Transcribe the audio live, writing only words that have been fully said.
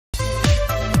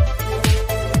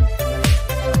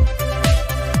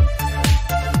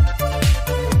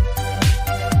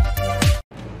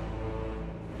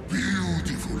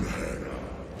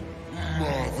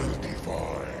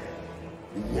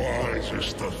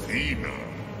Athena,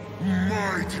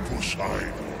 mighty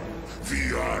Poseidon,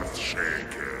 the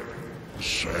Earth-shaker,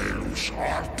 Zeus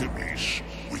Artemis,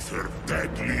 with her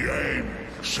deadly aim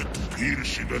set to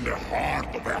pierce even the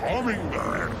heart of a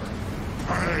hummingbird.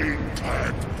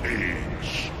 Painted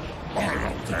pigs, all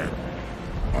of them.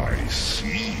 I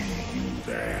see you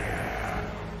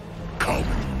there. Come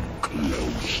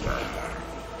closer.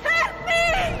 Help me!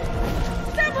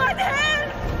 Someone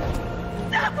help!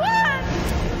 Someone!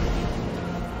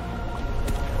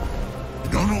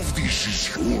 None of this is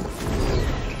your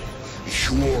fault.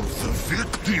 You're the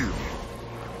victim.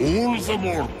 All the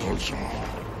mortals are.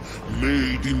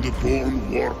 Made in the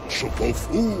born workshop of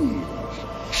fools.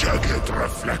 Jagged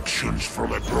reflections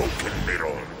from a broken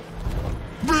mirror.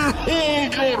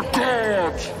 Behold your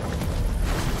god!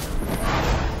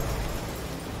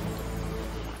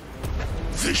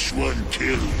 This one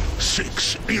killed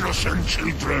 6 innocent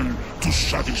children to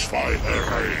satisfy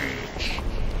her rage.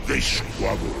 They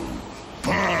squabble,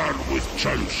 burn with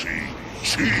jealousy,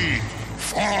 cheat,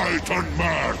 fight and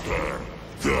murder.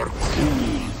 They're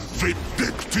cruel,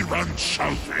 vindictive and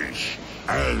selfish.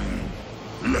 And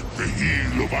let the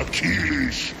heel of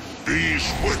Achilles,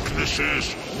 these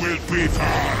weaknesses will be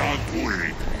there unto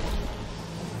it.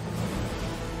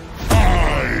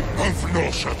 I have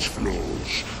no such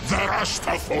flaws. The rest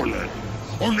have fallen.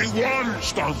 Only one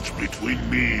stands between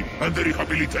me and the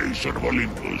rehabilitation of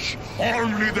Olympus.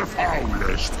 Only the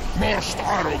foulest, most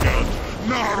arrogant,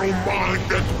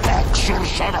 narrow-minded coxer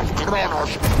son of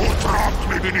Kronos who trapped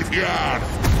me beneath the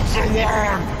earth. The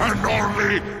one and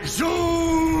only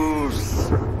Zeus!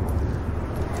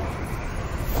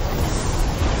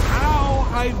 How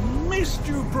I've missed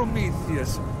you,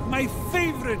 Prometheus, my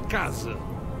favorite cousin.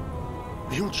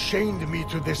 You chained me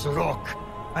to this rock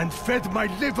and fed my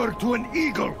liver to an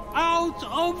eagle! Out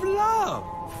of love!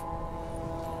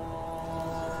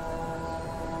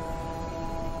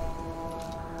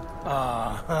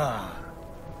 Aha.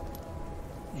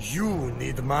 You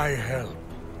need my help.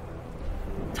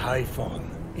 Typhon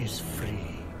is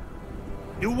free.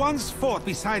 You once fought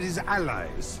beside his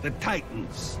allies, the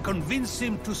Titans. Convince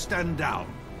him to stand down.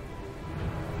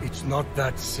 It's not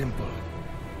that simple.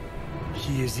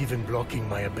 He is even blocking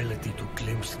my ability to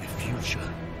glimpse the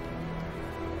future.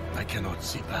 I cannot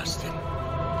see past him.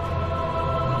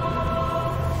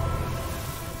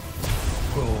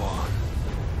 Go on.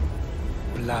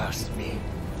 Blast me.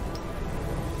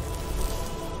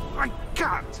 I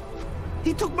can't!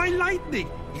 He took my lightning!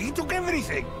 He took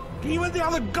everything! Even the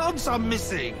other gods are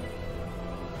missing!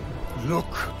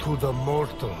 Look to the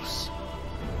mortals.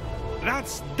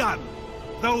 That's done!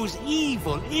 Those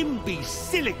evil,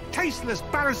 imbecilic, tasteless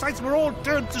parasites were all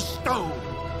turned to stone!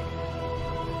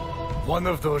 One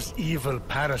of those evil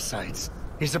parasites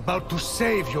is about to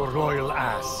save your royal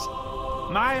ass.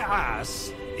 My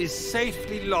ass is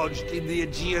safely lodged in the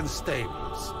Aegean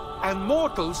stables, and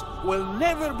mortals will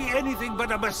never be anything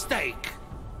but a mistake.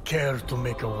 Care to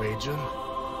make a wager?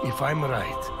 If I'm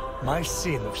right, my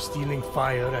sin of stealing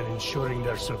fire and ensuring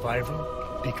their survival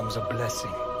becomes a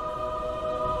blessing.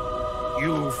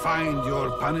 You find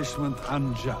your punishment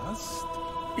unjust?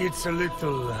 It's a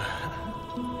little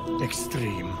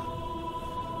extreme.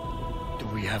 Do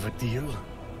we have a deal?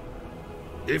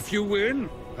 If you win,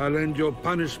 I'll end your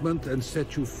punishment and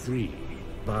set you free.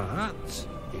 But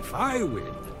if I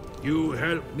win, you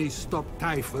help me stop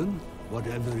Typhon,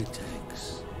 whatever it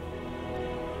takes.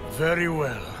 Very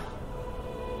well.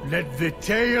 Let the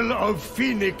tale of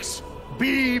Phoenix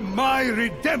be my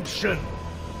redemption!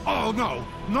 Oh no,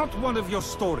 not one of your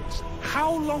stories.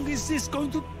 How long is this going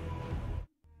to...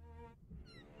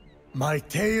 My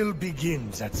tale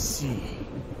begins at sea.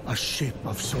 A ship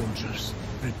of soldiers,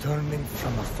 returning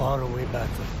from a faraway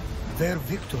battle. Their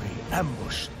victory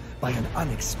ambushed by an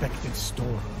unexpected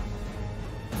storm.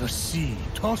 The sea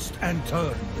tossed and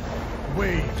turned.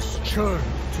 Waves churned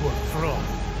to a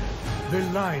froth. The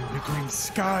line between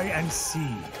sky and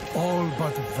sea all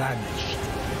but vanished.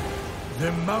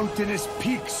 The mountainous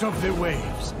peaks of the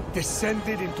waves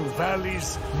descended into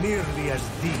valleys nearly as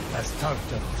deep as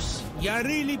Tartaros. You're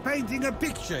really painting a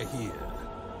picture here.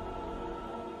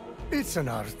 It's an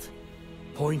art.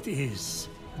 Point is,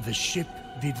 the ship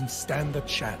didn't stand a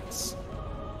chance.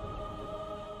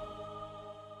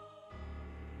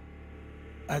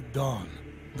 At dawn,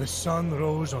 the sun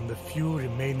rose on the few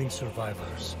remaining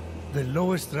survivors. The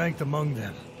lowest ranked among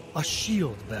them, a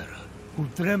shield bearer who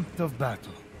dreamt of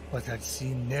battle, but had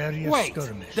seen nary a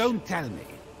skirmish. Wait, don't tell me.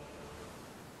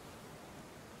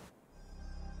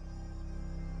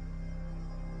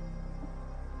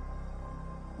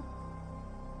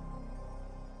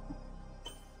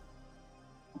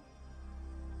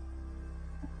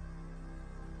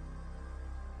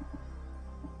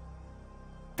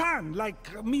 tan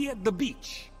like me at the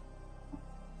beach.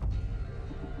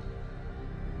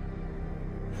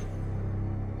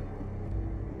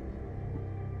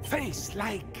 Face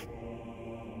like...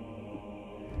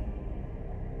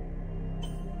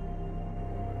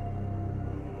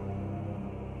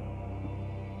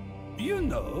 You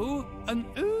know, an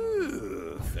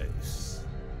face.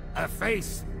 A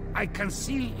face I can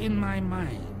see in my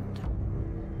mind.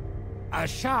 A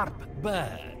sharp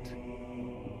bird.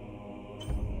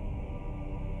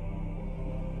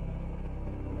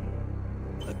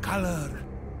 The color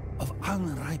of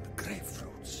unripe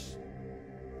grapefruits.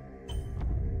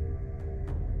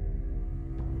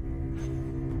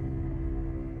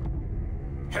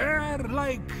 Hair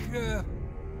like...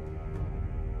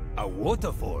 a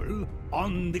waterfall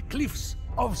on the cliffs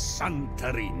of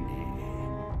Santorini.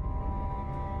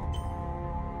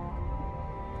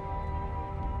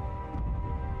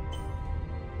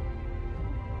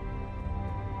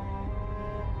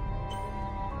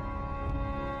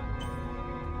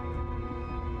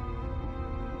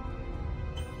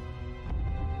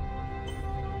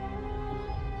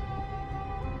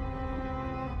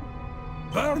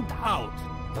 Burnt out.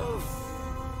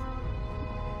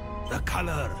 The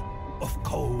color of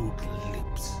cold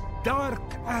lips. Dark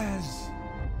as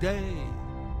day.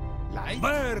 Light?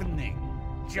 Burning.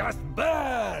 Just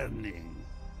burning.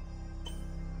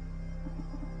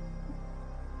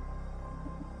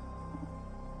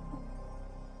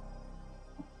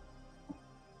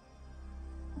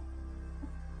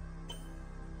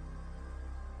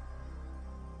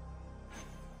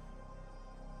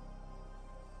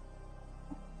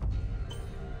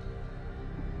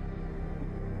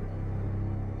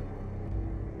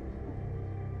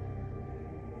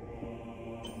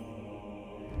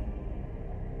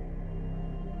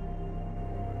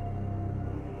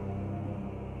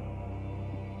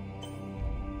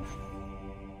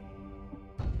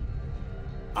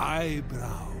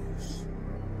 Eyebrows.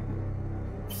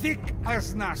 Thick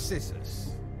as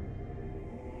narcissus.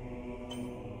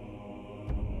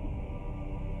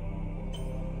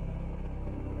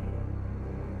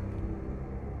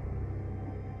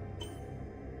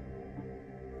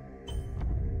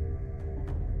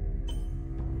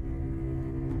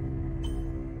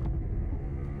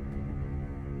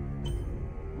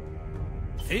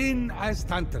 Thin as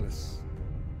Tantalus.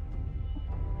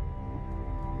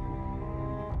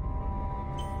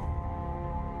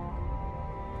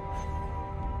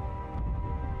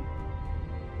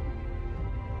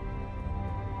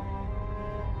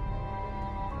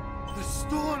 The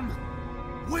storm!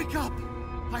 Wake up!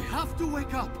 I have to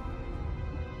wake up!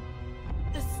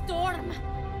 The storm!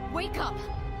 Wake up!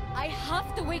 I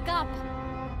have to wake up!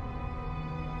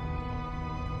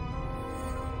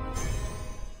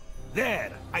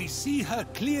 There, I see her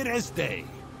clear as day.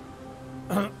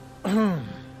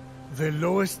 The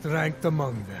lowest ranked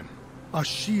among them, a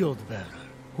shield bearer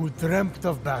who dreamt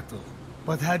of battle,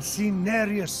 but had seen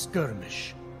nary a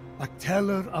skirmish. A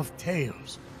teller of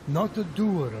tales, not a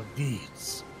doer of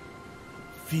deeds.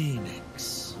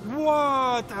 Phoenix.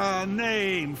 What a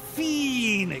name!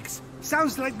 Phoenix!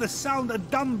 Sounds like the sound a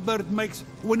dumb bird makes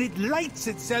when it lights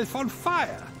itself on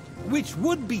fire, which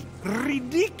would be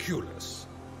ridiculous.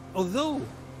 Although,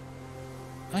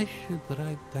 I should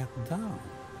write that down.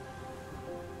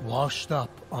 Washed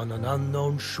up on an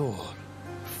unknown shore,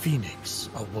 Phoenix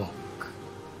awoke.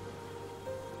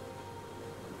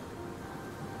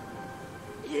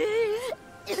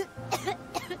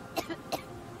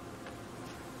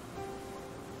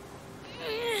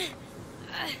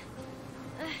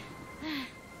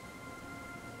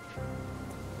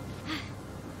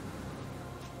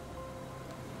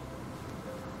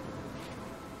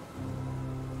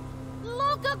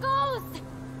 Look, a ghost!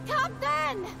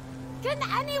 Captain! Can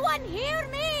anyone hear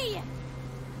me?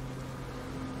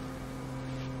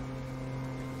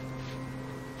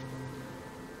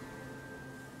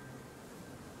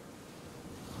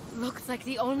 Looks like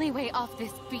the only way off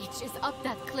this beach is up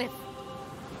that cliff.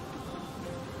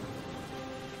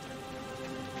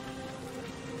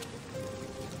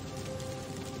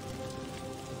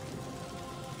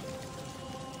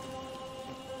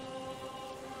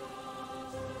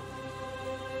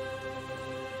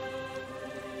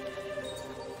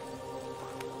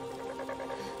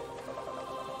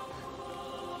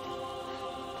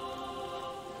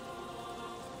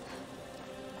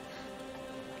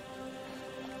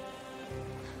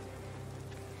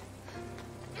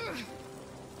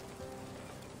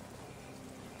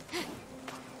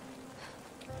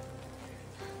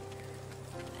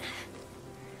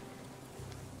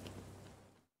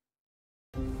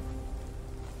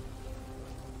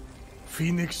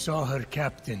 Fenyx saw her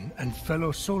captain and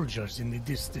fellow soldiers in the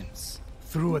distance.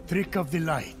 Through a trick of the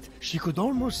light, she could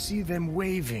almost see them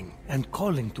waving and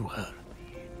calling to her.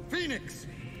 Fenyx!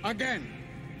 Again!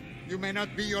 You may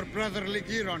not be your brother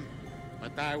Ligiron,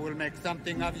 but I will make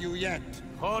something of you yet.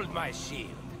 Hold my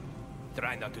shield.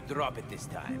 Try not to drop it this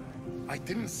time. I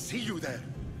didn't see you there.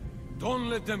 Don't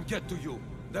let them get to you.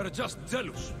 They're just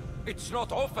jealous. It's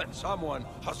not often someone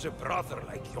has a brother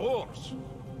like yours.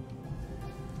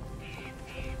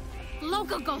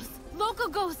 Locogos!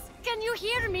 Locogos! Can you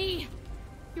hear me?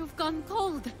 You've gone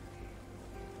cold.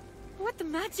 What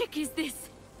magic is this?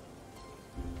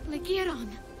 Ligiron,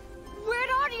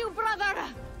 where are you, brother?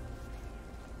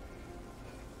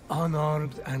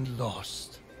 Unarmed and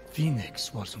lost,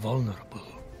 Fenyx was vulnerable.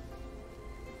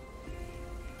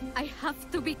 I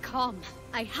have to be calm.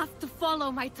 I have to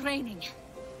follow my training.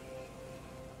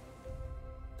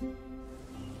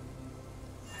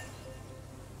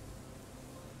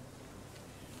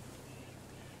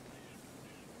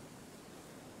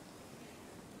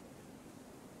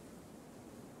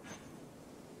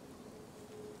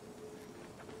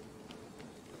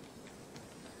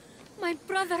 My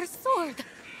brother's sword!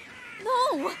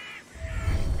 No!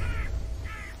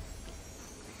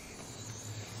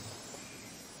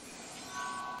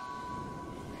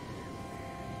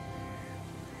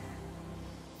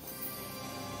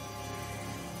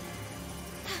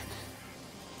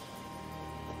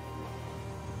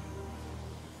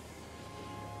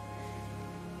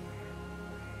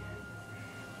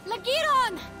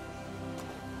 Lagiron!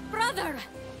 Brother!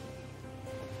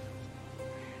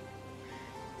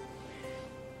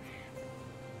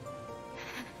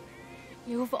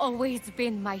 You've always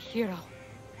been my hero,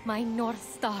 my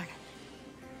North Star.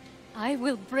 I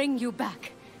will bring you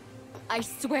back. I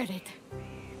swear it.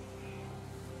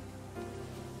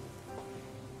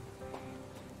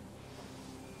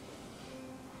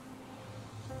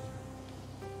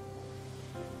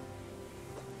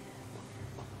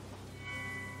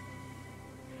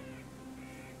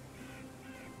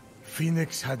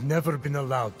 Fenyx had never been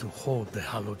allowed to hold the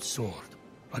hallowed sword,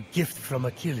 a gift from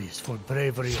Achilles for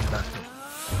bravery in battle.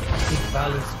 It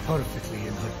balanced perfectly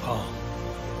in her palm,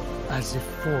 as if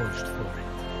forged for it.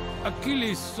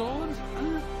 Achilles' sword?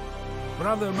 Huh?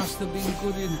 Brother must have been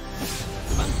good in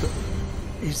battle.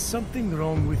 Is something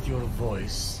wrong with your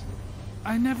voice?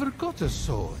 I never got a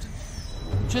sword.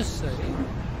 Just saying.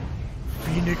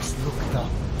 Fenyx looked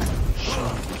up. She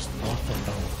was not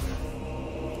alone.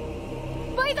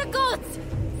 By the gods!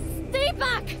 Stay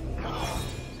back!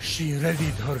 She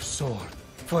readied her sword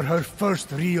for her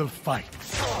first real fight.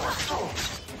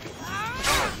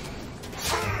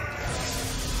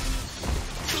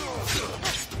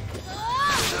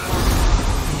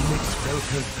 Fenyx felt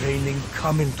her training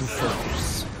come into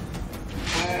focus.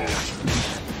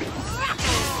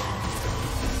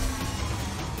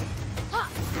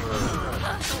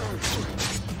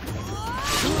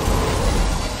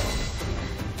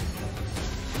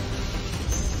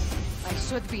 I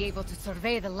should be able to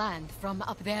survey the land from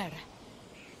up there.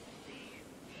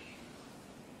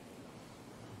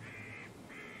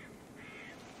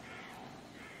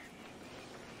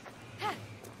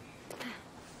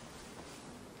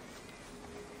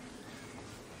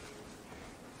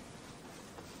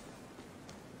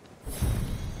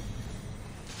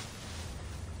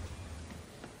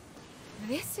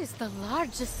 This is the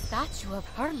largest statue of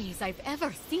Hermes I've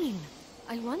ever seen.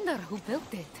 I wonder who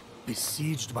built it.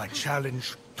 Besieged by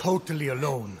challenge, totally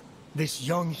alone, this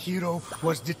young hero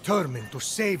was determined to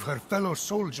save her fellow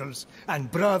soldiers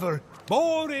and brother.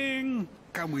 Boring!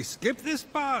 Can we skip this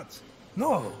part?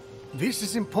 No, this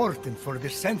is important for the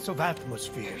sense of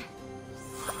atmosphere.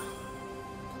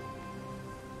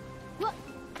 What?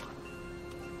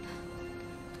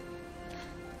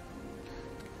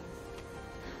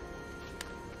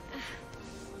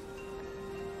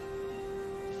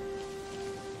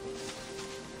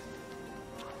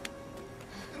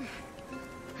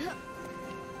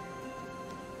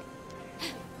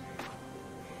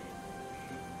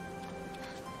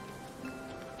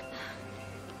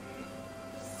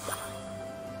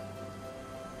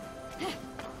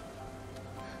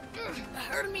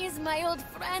 Hermes, my old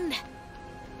friend.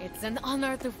 It's an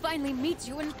honor to finally meet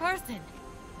you in person.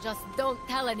 Just don't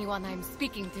tell anyone I'm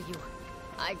speaking to you.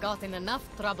 I got in enough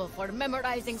trouble for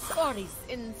memorizing stories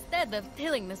instead of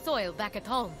tilling the soil back at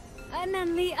home. And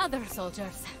then the other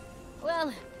soldiers.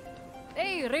 Well,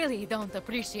 they really don't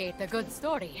appreciate a good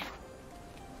story.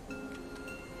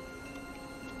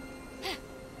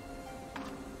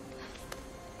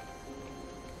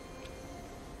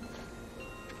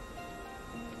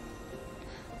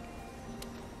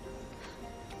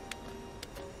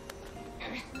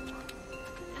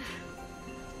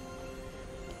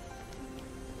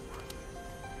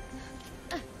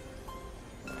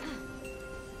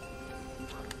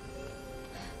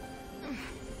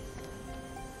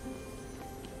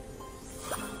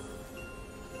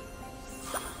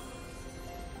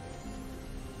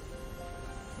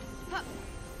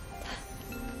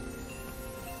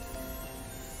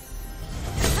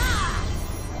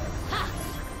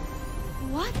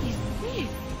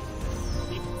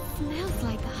 It's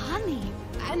like honey,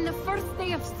 and the first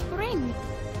day of spring,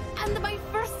 and my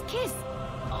first kiss,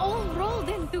 all rolled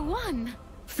into one.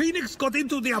 Phoenix got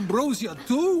into the ambrosia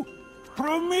too?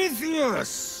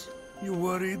 Prometheus! You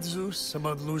worried, Zeus,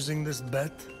 about losing this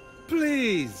bet?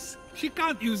 Please, she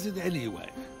can't use it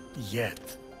anyway.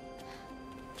 Yet.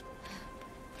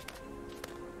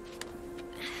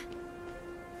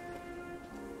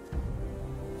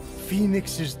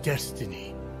 Phoenix's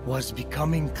destiny was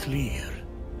becoming clear.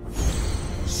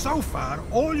 So far,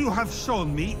 all you have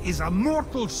shown me is a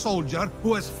mortal soldier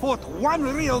who has fought one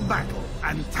real battle,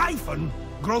 and Typhon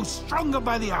grows stronger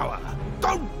by the hour.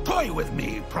 Don't toy with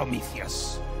me,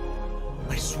 Prometheus!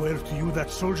 I swear to you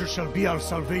that soldier shall be our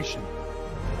salvation.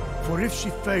 For if she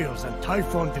fails and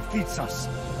Typhon defeats us,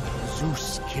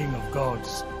 Zeus, king of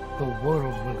gods, the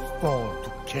world will fall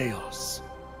to chaos.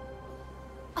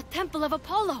 A temple of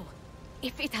Apollo!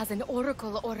 If it has an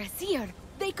oracle or a seer,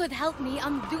 they could help me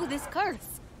undo this curse.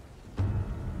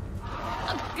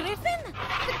 A griffin?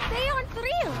 They aren't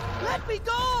real! Let me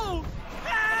go!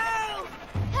 Help!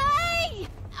 Hey!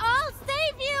 I'll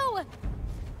save you!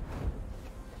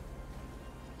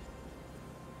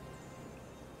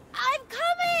 I'm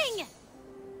coming!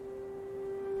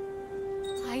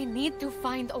 I need to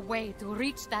find a way to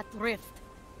reach that rift.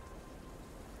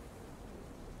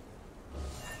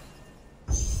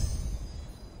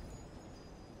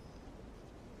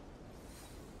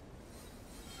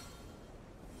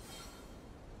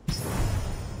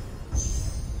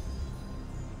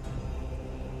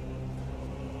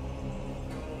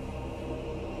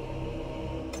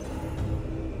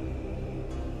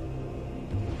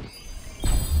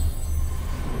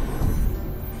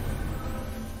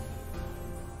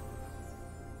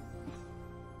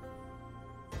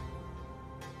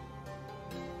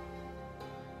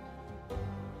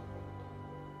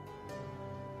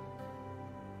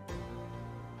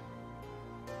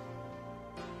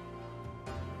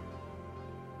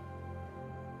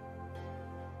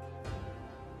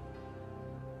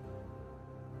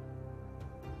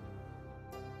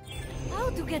 How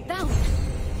to get down?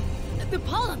 The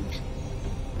pond!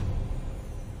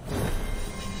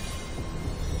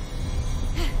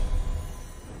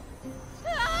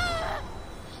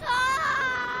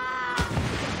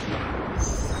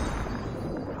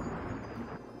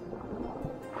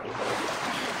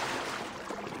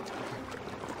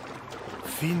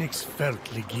 Phoenix felt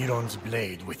Ligiron's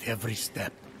blade with every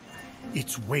step.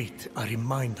 Its weight a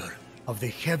reminder of the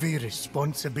heavy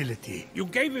responsibility. You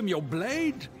gave him your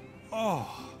blade? Oh,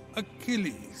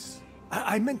 Achilles.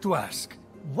 I meant to ask,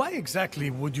 why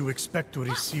exactly would you expect to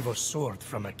receive a sword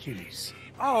from Achilles?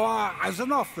 Oh, as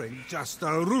an offering. Just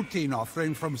a routine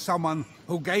offering from someone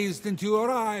who gazed into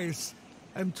your eyes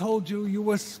and told you you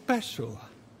were special.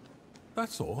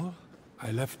 That's all.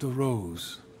 I left a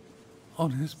rose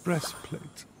on his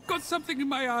breastplate. Got something in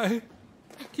my eye.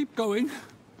 Keep going.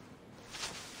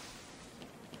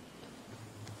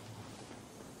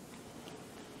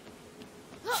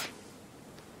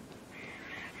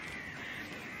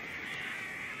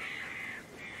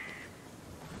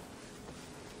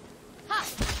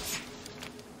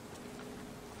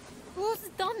 Who's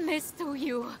done this to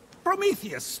you?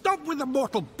 Prometheus, stop with the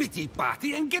mortal pity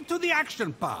party and get to the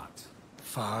action part.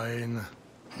 Fine.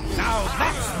 Now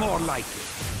that's more like it.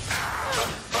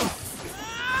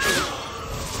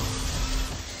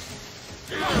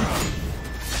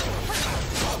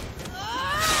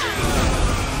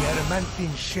 The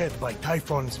adamantine shed by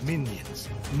Typhon's minions,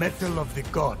 metal of the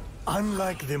god.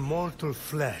 Unlike the mortal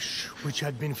flesh, which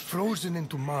had been frozen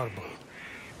into marble,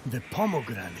 the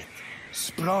pomegranate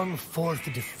sprung forth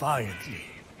defiantly,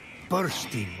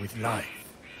 bursting with life.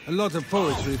 A lot of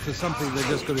poetry for something they're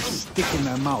just gonna stick in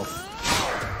their mouth.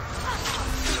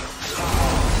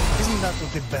 Isn't that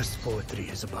what the best poetry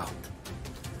is about?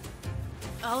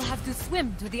 I'll have to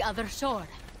swim to the other shore.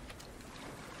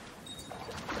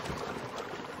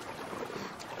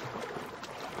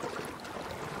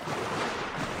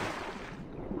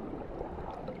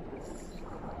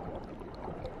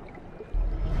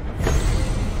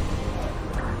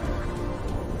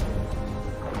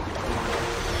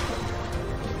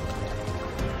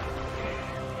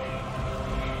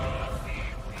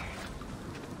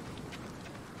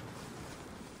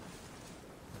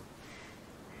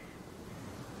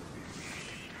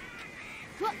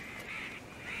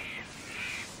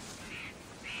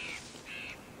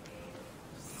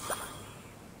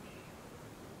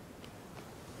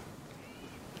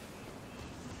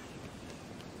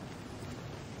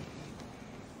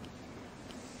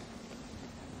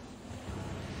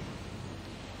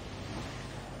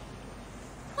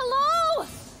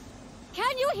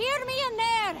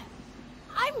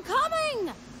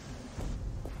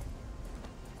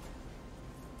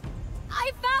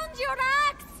 And your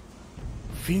axe!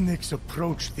 Phoenix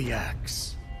approached the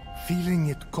axe, feeling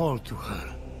it call to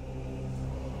her.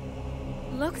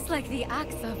 Looks like the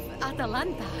axe of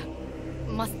Atalanta.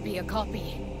 Must be a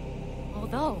copy.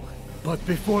 Although... But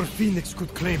before Phoenix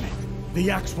could claim it,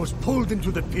 the axe was pulled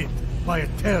into the pit by a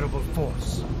terrible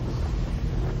force.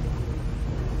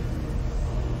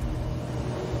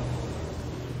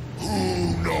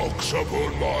 Who knocks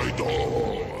upon my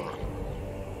door?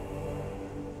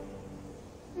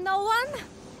 No one?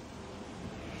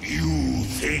 You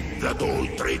think that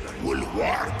old trick will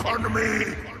work on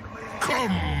me?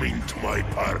 Come into my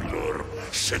parlor,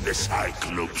 said the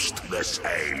Cyclops to the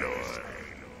sailor.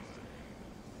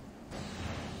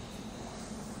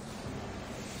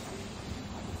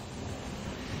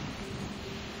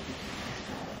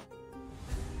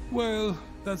 Well,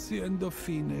 that's the end of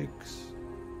Phoenix.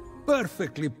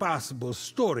 Perfectly passable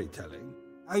storytelling.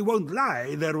 I won't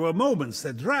lie, there were moments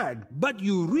that dragged, but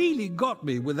you really got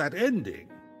me with that ending.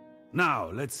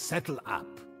 Now, let's settle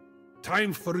up.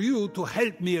 Time for you to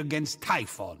help me against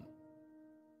Typhon.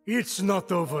 It's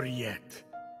not over yet.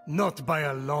 Not by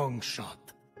a long shot.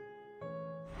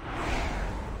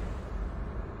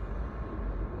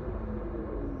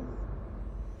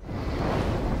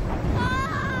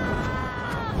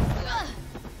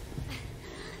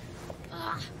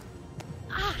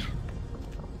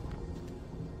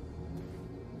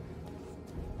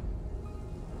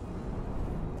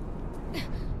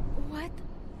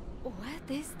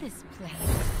 What is this place?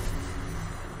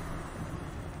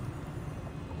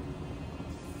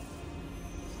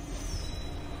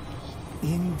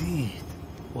 Indeed.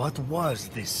 What was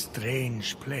this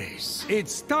strange place?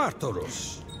 It's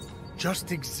Tartaros.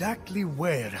 Just exactly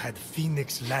where had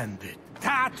Phoenix landed?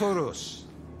 Tartaros!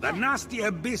 The nasty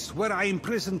abyss where I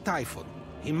imprisoned Typhon.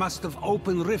 He must have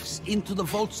opened rifts into the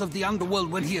vaults of the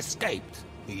underworld when he escaped.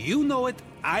 You know it,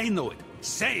 I know it.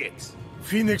 Say it!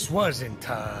 Phoenix wasn't,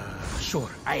 sure.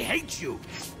 I hate you!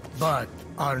 But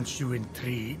aren't you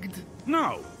intrigued?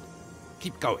 No.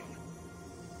 Keep going.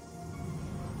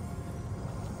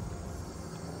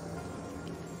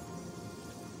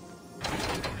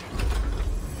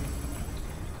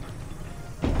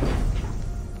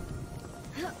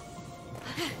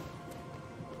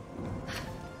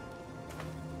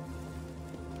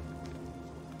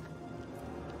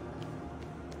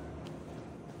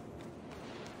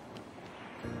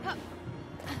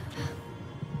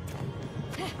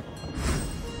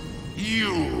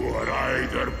 You are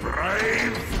either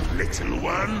brave, little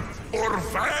one, or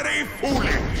very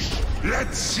foolish.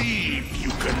 Let's see if you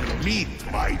can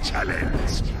meet my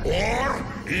challenge, or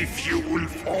if you will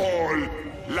fall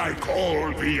like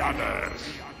all the others.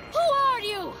 Who are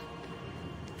you?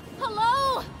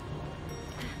 Hello?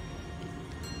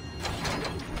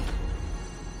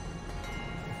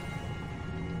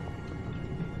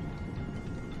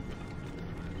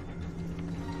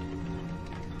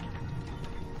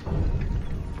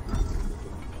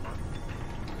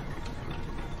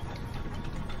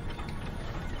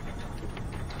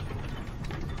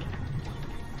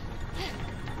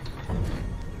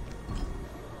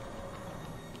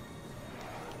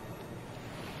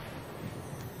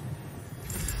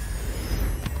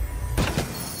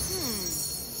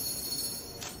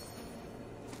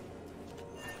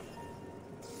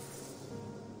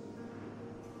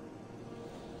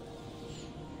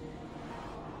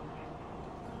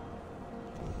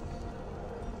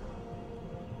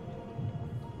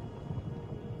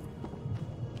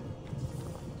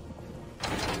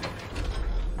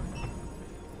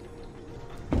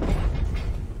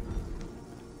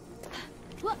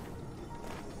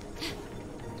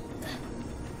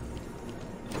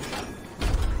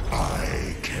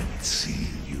 I can't see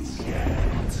you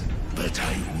yet, but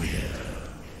I will.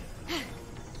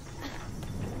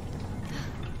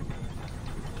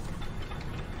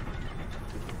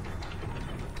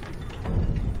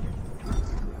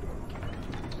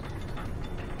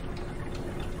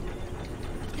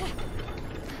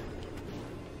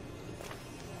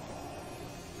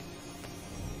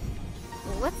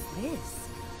 What's this?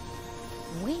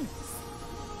 Wings.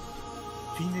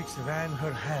 Phoenix ran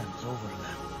her hands over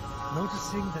them,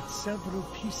 noticing that several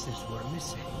pieces were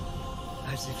missing,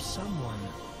 as if someone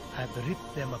had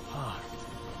ripped them apart.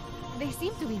 They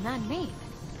seem to be man-made.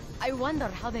 I wonder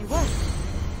how they work.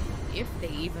 If they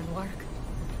even work.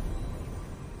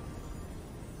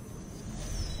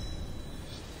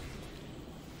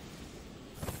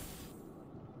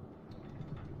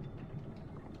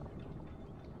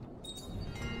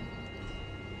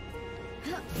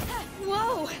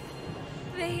 Whoa!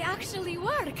 They actually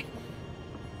work!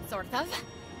 Sort of.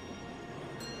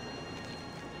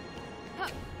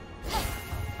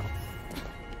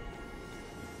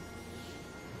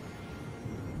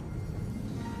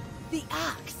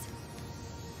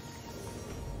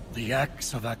 The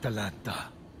axe of Atalanta,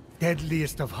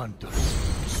 deadliest of hunters,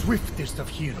 swiftest of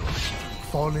heroes,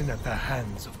 fallen at the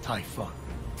hands of Typhon.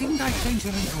 Didn't I change her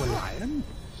into a lion?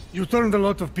 You turned a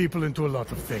lot of people into a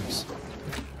lot of things.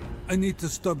 I need to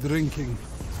stop drinking.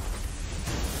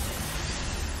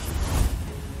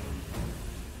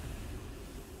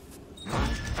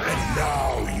 And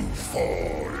now you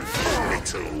fall,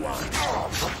 little one.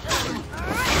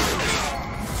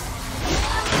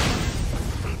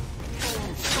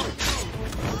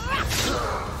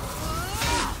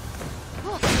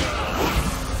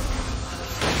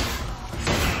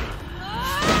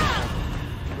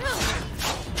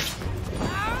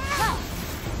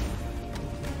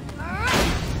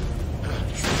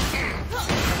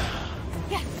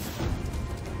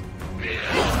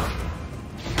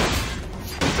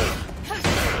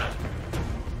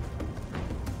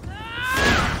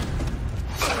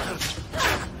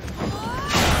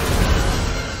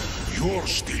 You're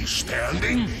still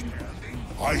standing?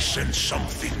 I sense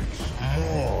something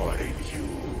more in you.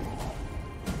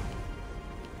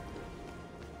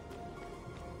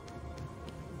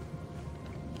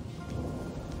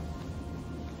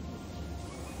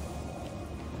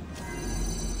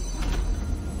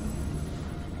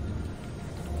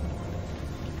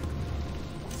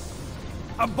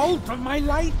 A bolt of my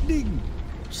lightning!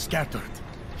 Scattered,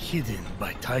 hidden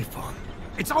by Typhon.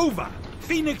 It's over!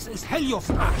 Phoenix is Helios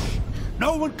ash!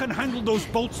 No one can handle those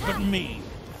bolts but me!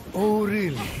 Oh,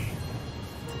 really?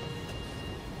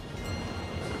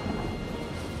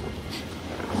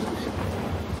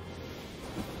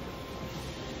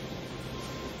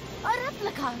 A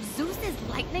replica of Zeus's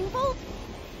lightning bolt?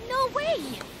 No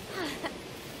way!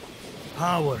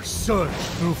 Power surged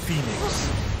through Phoenix.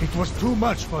 It was too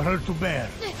much for her to bear.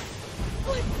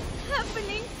 What's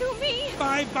happening to me?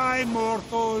 Bye-bye,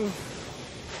 mortal!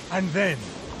 And then,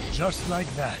 just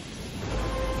like that,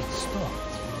 it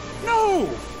stopped. No!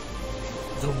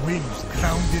 The winds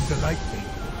grounded the lightning.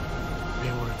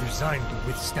 They were designed to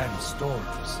withstand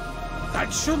storms.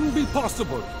 That shouldn't be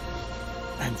possible!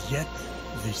 And yet,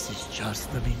 this is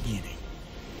just the beginning.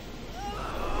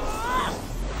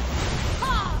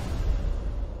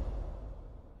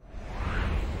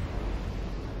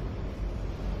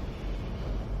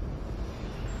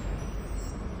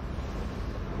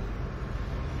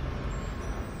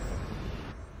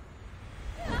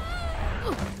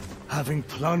 Having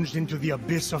plunged into the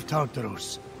abyss of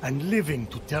Tartaros, and living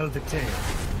to tell the tale,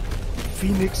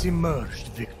 Phoenix emerged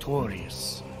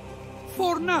victorious.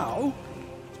 For now?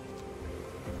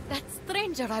 That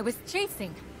stranger I was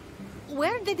chasing.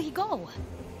 Where did he go?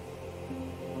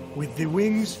 With the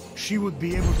wings, she would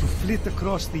be able to flit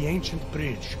across the ancient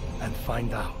bridge and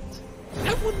find out.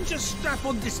 I wouldn't just strap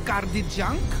on discarded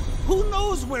junk. Who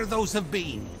knows where those have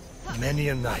been? Many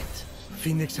a night,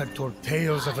 Phoenix had told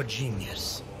tales of a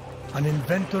genius, an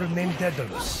inventor named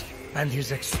Daedalus, and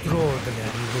his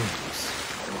extraordinary wings.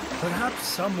 Perhaps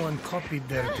someone copied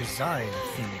their design,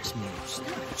 Phoenix mused.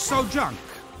 So junk.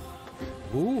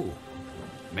 Ooh,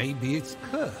 maybe it's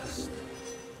cursed.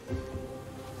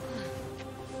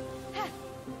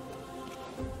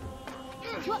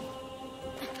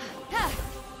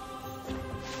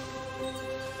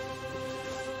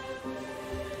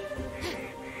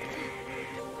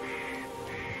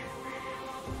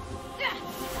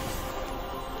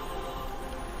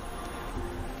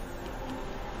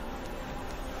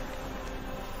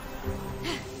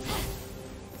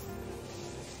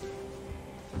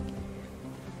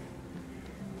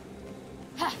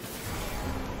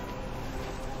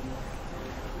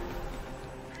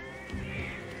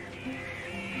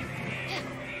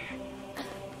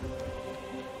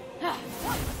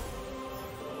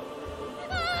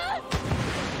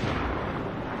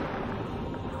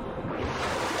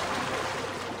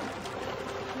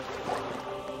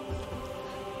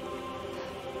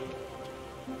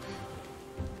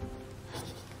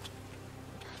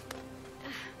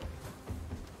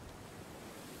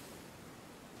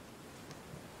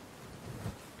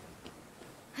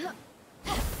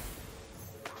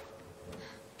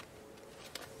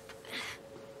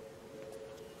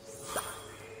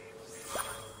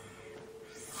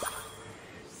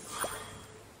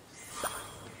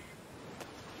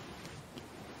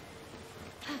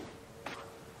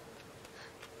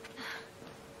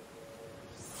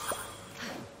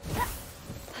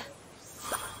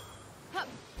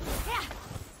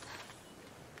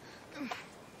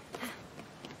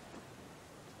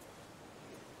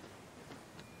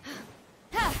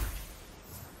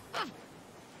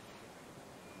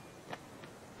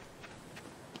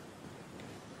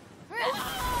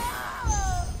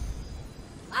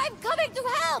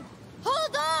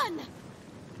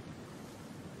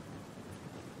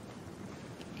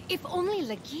 If only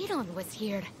Legiron was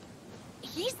here.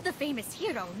 He's the famous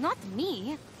hero, not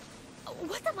me.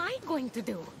 What am I going to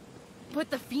do? Put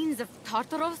the fiends of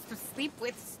Tartaros to sleep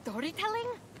with storytelling?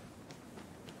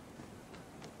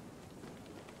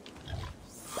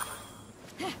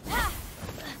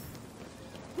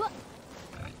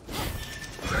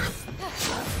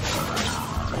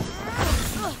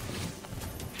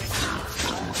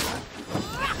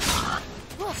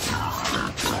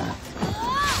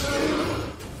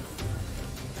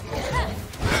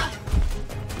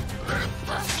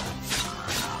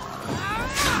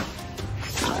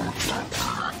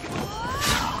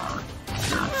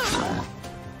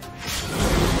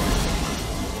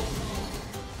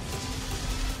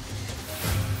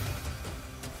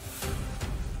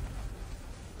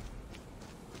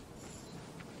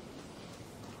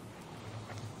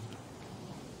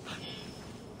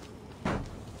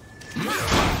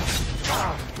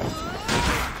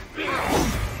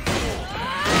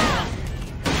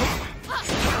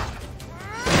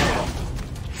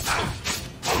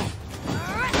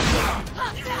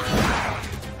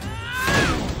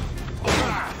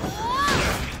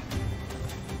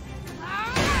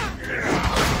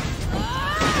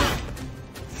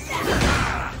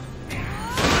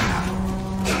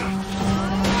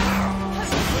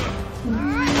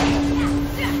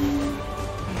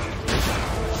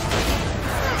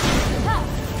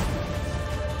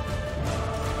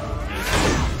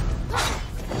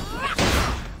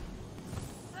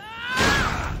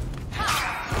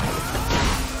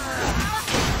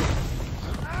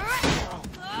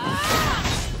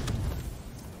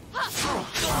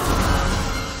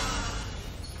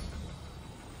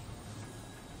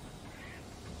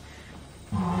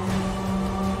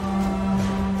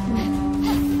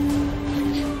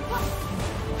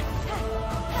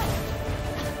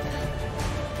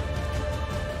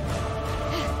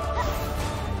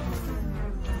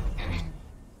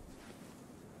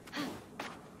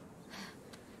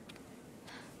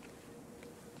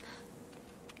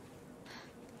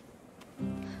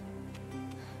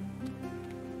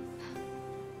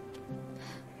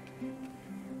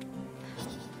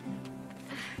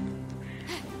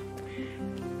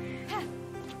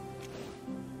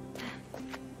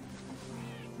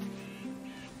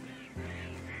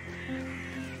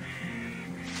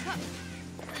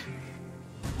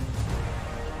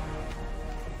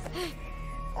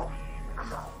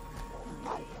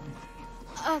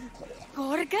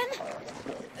 Gorgon?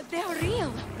 They're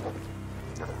real.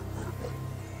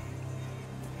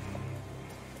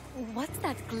 What's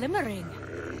that glimmering?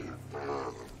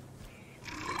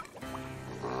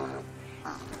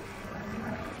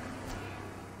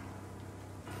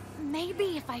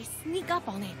 Maybe if I sneak up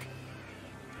on it.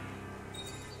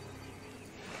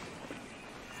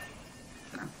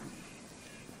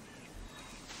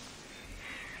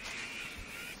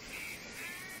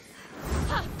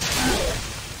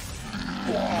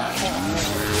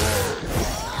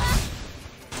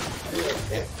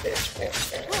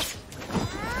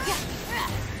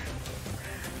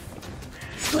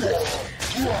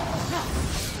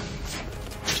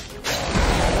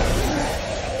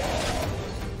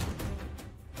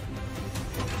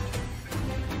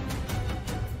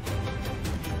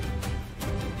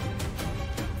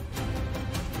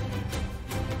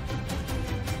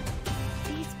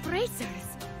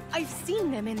 I've seen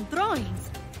them in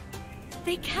drawings.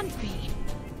 They can't be.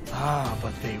 Ah,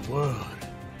 but they were.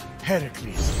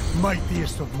 Heracles,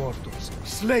 mightiest of mortals,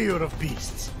 slayer of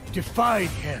beasts, defied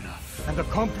Hera and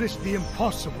accomplished the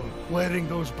impossible wearing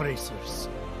those bracers.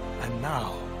 And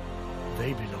now,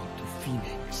 they belong to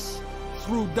Phoenix.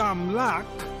 Through dumb luck.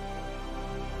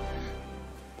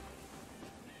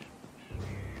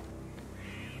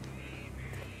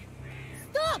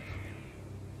 Stop!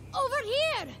 Over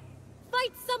here!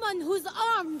 Fight someone who's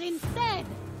armed instead!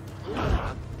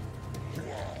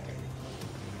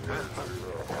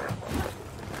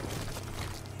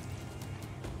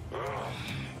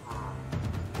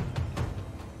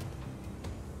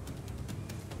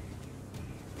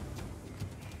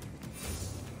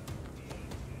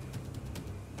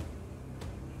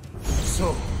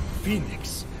 So,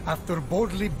 Phoenix, after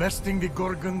boldly besting the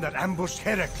Gorgon that ambushed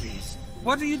Heracles...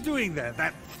 What are you doing there?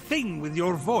 That thing with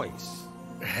your voice?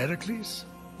 Heracles?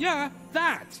 Yeah,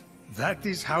 that! That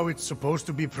is how it's supposed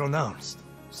to be pronounced.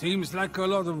 Seems like a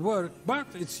lot of work, but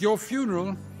it's your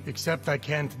funeral. Except I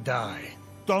can't die.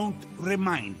 Don't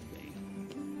remind me.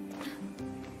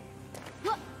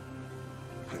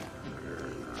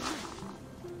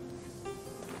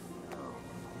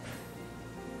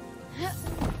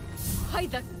 By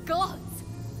the gods!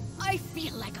 I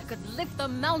feel like I could lift a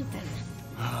mountain.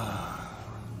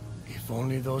 If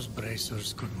only those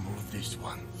bracers could move this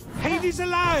one. Hades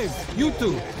alive! You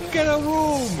two, get a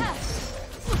room!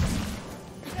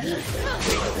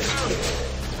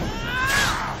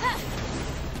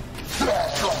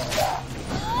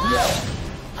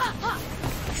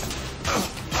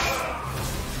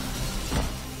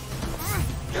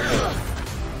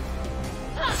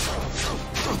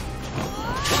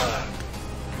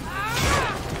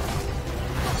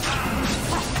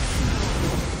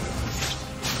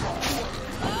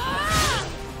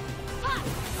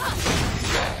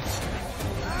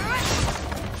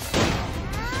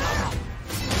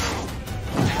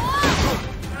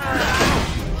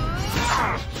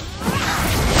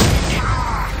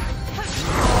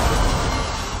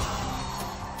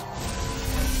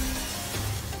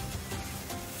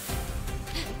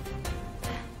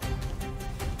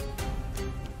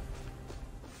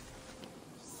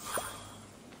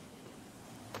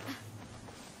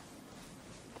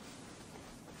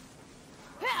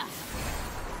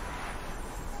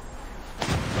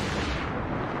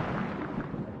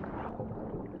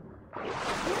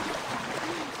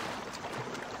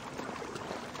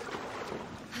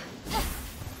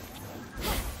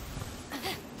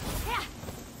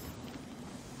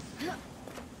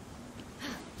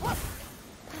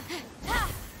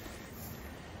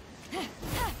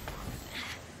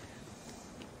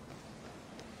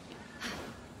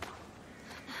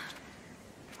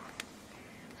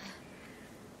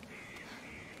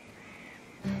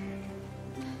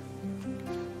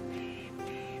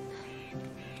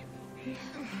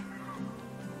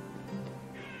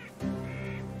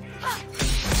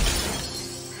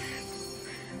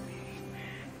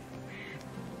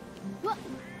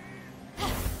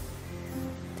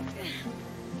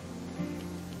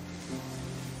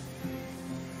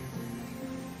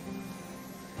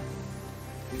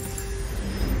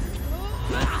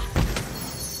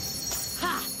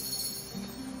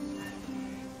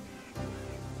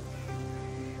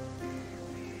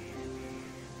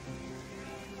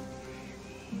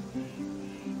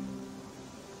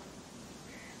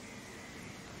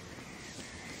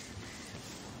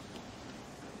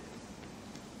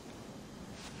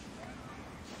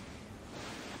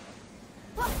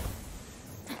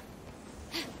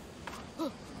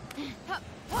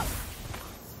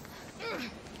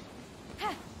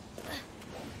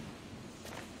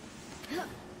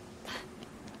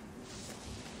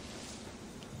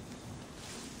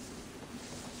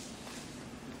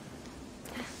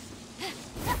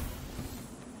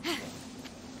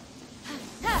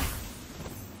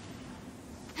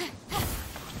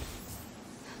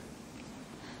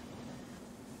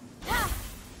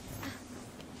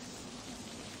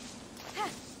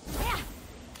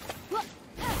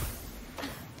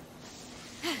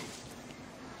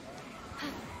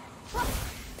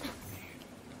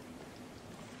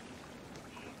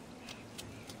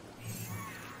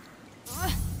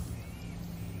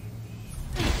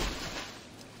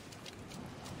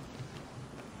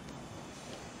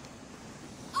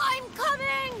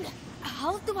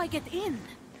 How do I get in?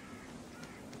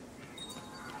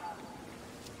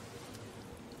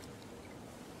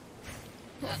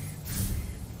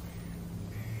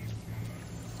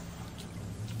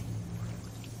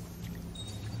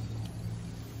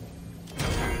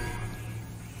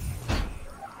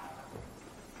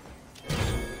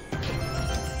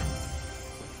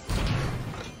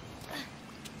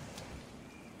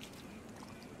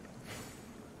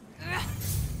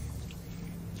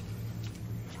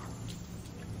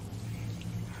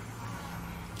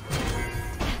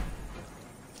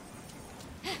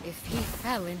 If he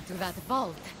fell into that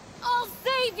vault, I'll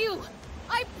save you!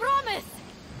 I promise!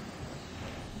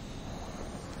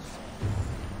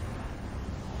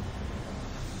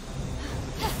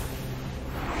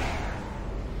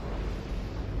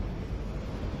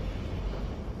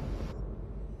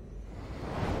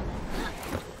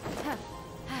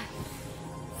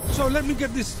 So let me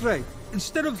get this straight.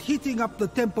 Instead of heating up the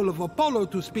Temple of Apollo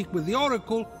to speak with the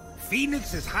Oracle,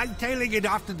 Fenyx is hightailing it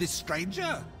after this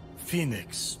stranger?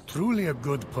 Fenyx, truly a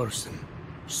good person,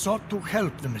 sought to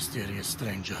help the mysterious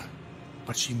stranger.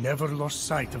 But she never lost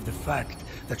sight of the fact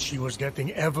that she was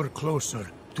getting ever closer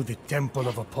to the Temple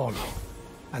of Apollo,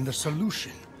 and the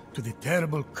solution to the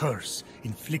terrible curse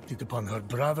inflicted upon her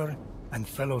brother and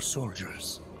fellow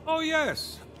soldiers. Oh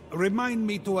yes. Remind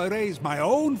me to erase my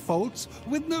own faults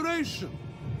with narration.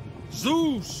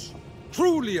 Zeus,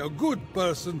 truly a good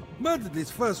person, murdered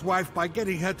his first wife by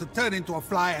getting her to turn into a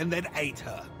fly and then ate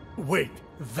her. Wait,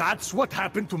 that's what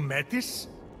happened to Metis?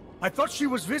 I thought she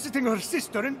was visiting her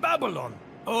sister in Babylon.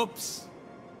 Oops.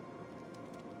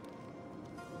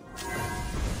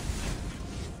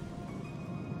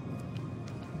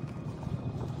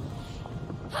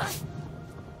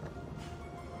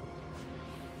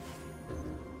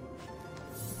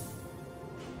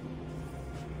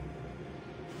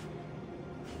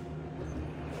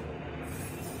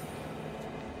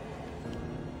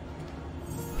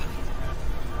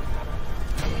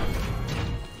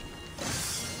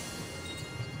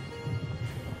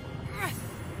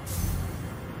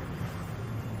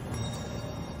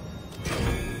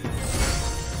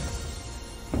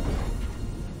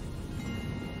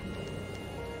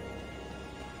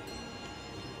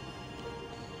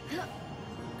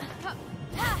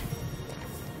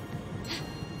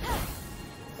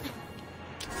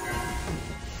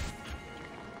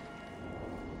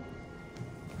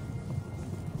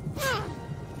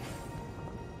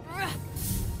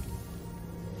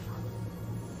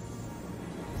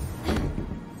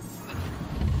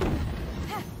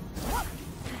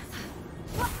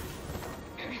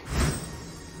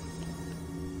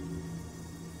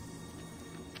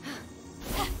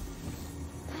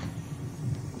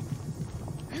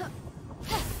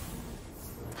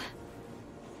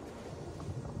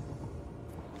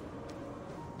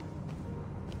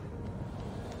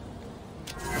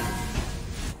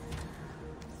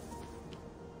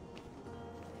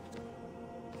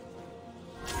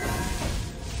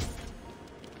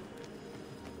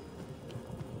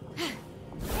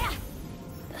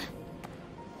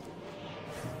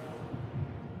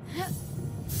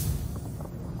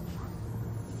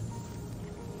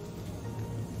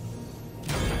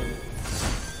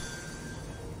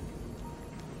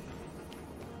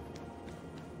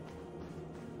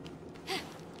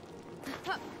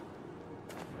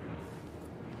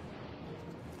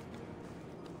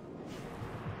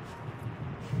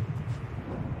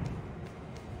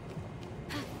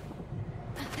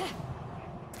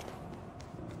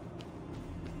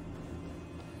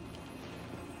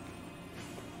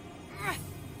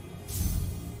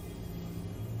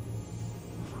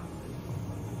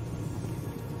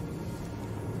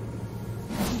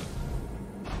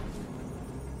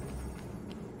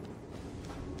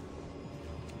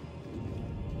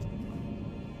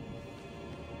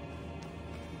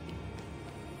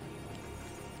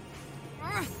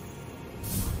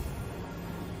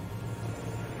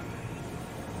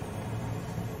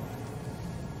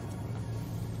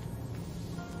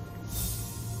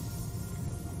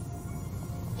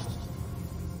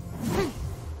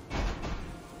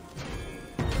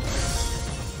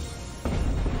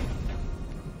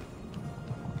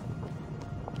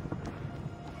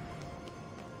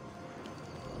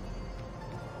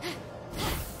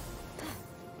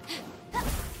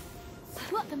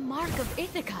 The mark of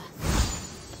Ithaca.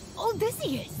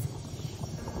 Odysseus!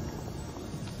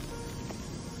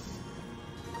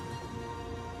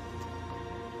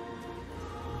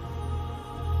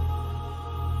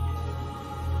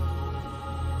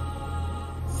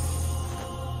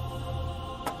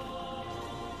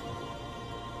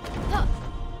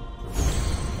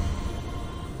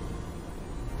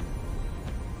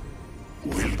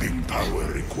 Wielding power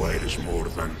requires more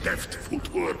than deft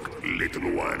footwork,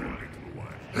 little one.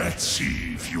 Let's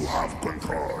see if you have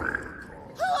control.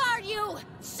 Who are you?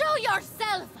 Show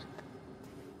yourself!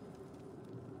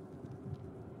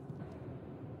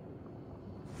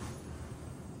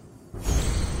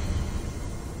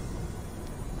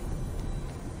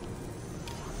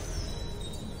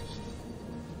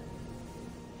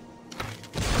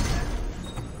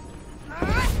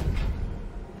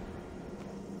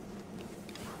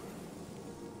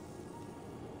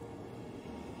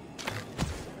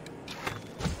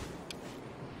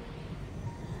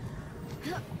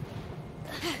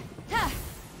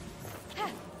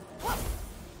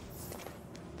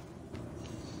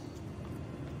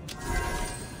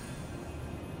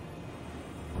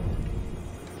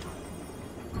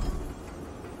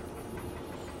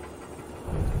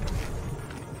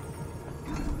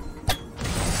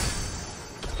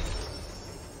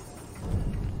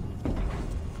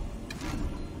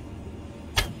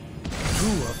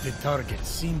 The target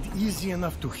seemed easy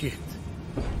enough to hit,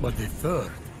 but the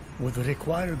third would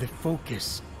require the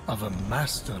focus of a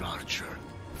master archer.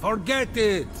 Forget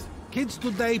it! Kids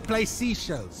today play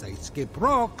seashells. They skip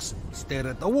rocks, stare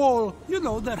at the wall. You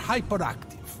know, they're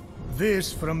hyperactive.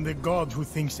 This from the god who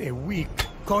thinks a week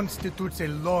constitutes a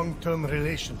long-term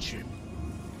relationship.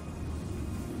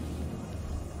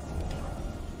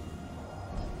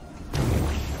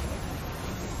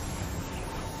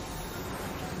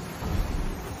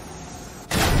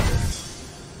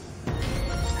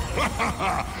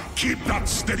 Keep that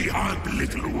steady hand,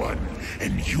 little one,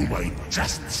 and you might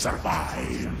just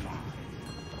survive.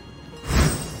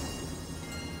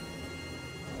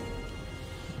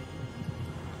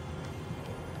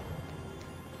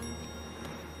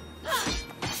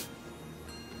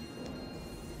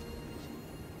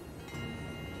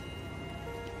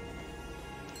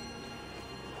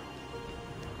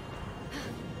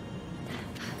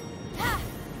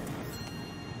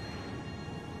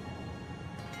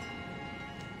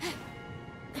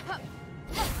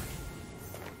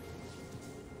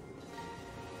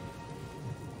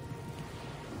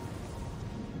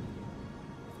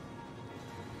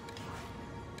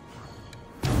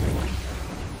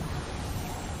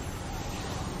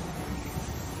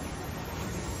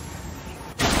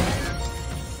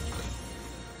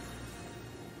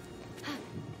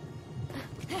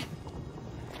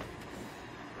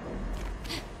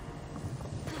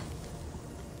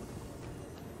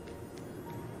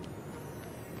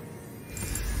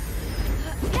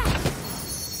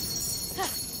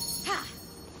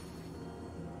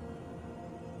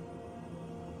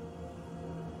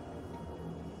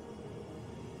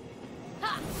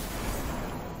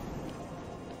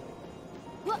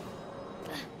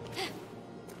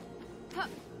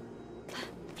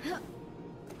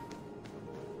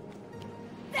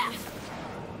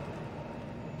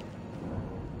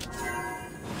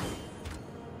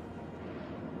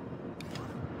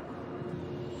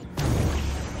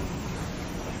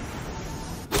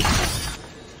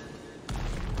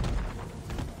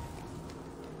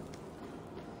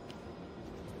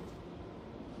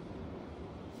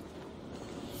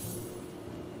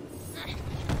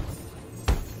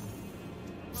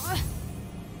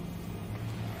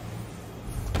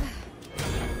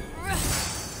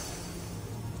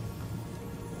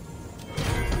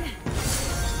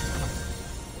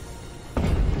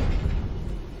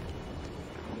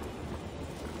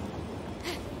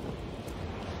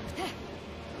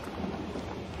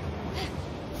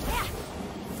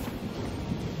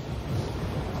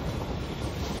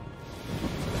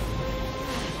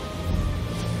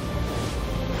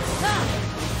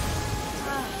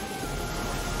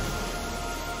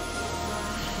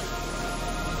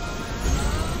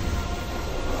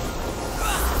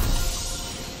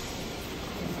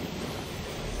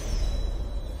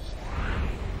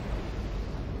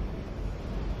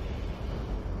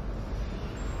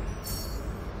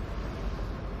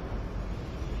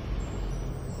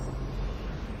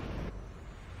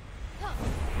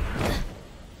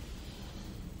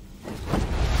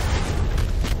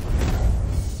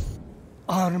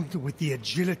 Armed with the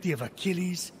agility of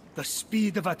Achilles, the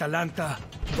speed of Atalanta,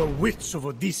 the wits of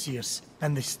Odysseus,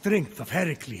 and the strength of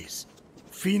Heracles,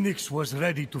 Phoenix was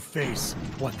ready to face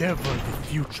whatever the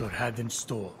future had in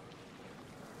store.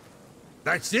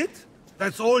 That's it?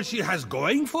 That's all she has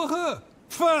going for her?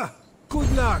 Pfft!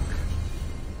 Good luck!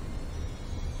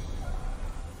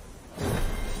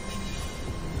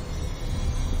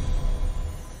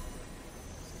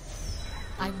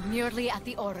 I'm nearly at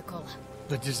the Oracle.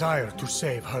 The desire to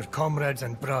save her comrades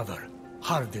and brother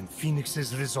hardened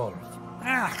Phoenix's resolve.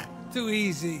 Ah, too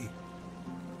easy.